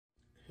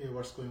Hey,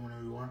 what's going on,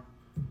 everyone?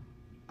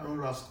 I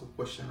want to ask a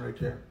question right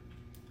here.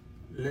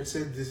 Let's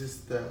say this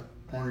is the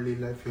only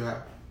life you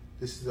have.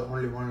 This is the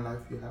only one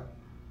life you have.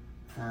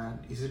 And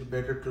is it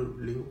better to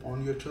live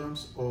on your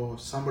terms or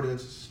somebody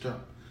else's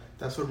term?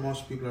 That's what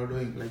most people are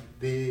doing. Like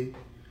they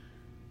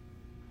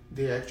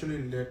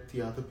actually let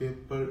the other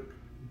people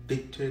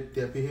dictate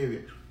their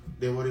behavior.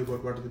 They worry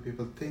about what other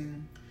people think.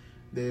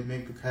 They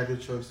make the career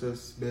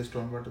choices based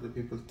on what other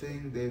people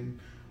think. They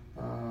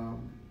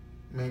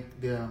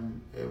make their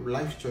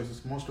life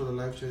choices, most of the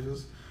life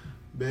choices,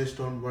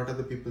 based on what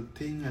other people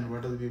think and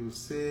what other people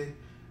say,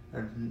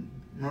 and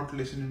not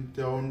listening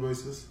to their own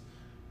voices.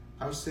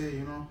 I would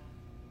say,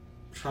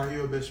 try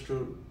your best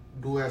to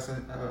do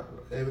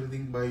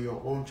everything by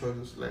your own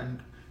choices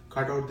and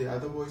cut out the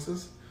other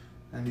voices,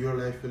 and your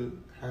life will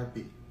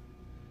happy.